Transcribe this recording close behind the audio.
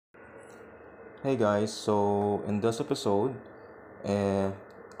Hey guys, so in this episode, uh,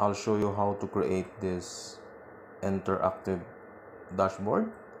 I'll show you how to create this interactive dashboard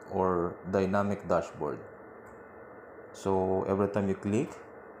or dynamic dashboard. So every time you click,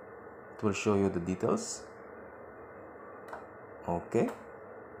 it will show you the details. Okay.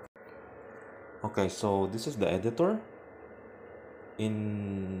 Okay, so this is the editor.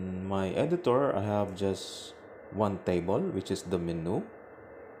 In my editor, I have just one table, which is the menu.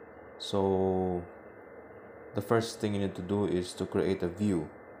 So the first thing you need to do is to create a view.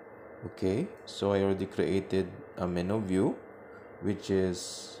 Okay, so I already created a menu view, which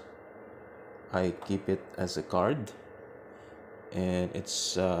is I keep it as a card, and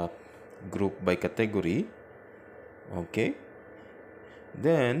it's grouped by category. Okay,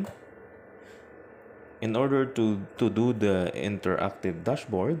 then in order to do the interactive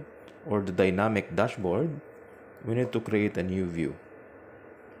dashboard or the dynamic dashboard, we need to create a new view.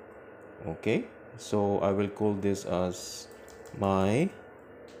 Okay, so I will call this as my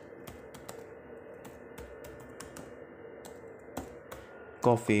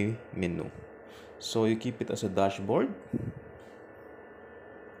coffee menu. So you keep it as a dashboard.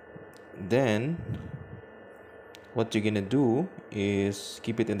 Then what you're gonna do is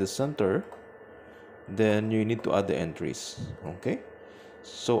keep it in the center. Then you need to add the entries. Okay,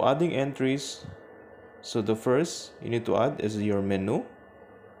 so adding entries, so the first you need to add is your menu.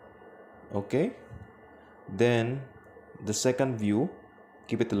 Okay, then the second view,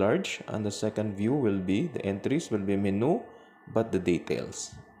 keep it large, and the second view will be the entries will be menu but the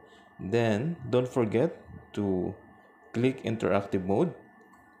details. Then don't forget to click interactive mode.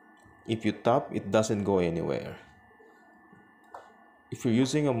 If you tap, it doesn't go anywhere. If you're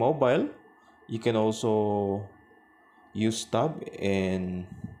using a mobile, you can also use tab in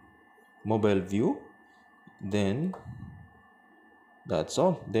mobile view. Then that's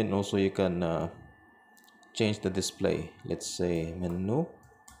all. Then also you can change the display. Let's say menu,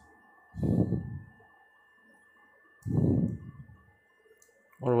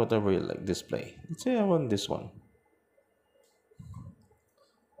 or whatever you like display. Let's say I want this one.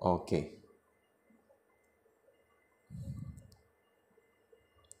 Okay,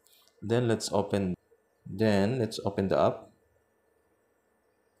 then let's open the app.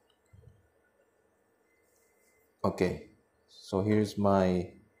 Okay, so here's my,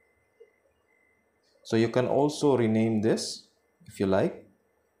 so you can also rename this if you like.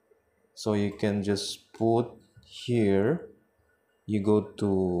 So you can just put here, you go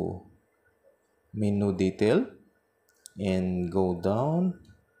to menu detail and go down,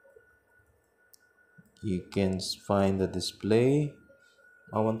 you can find the display.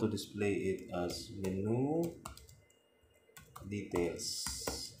 I want to display it as menu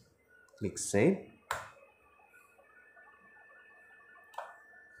details. Click save.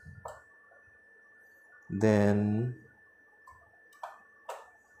 Then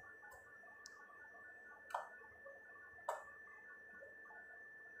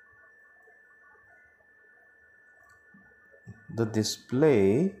the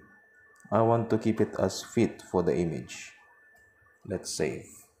display, I want to keep it as fit for the image. Let's save.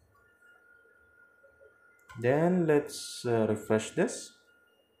 Then let's refresh this.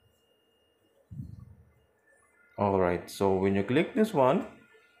 Alright, so when you click this one,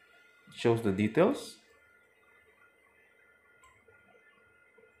 it shows the details.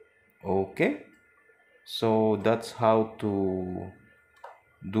 Okay, so that's how to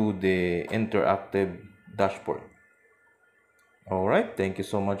do the interactive dashboard. Alright, thank you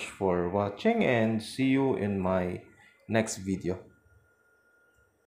so much for watching, and see you in my next video.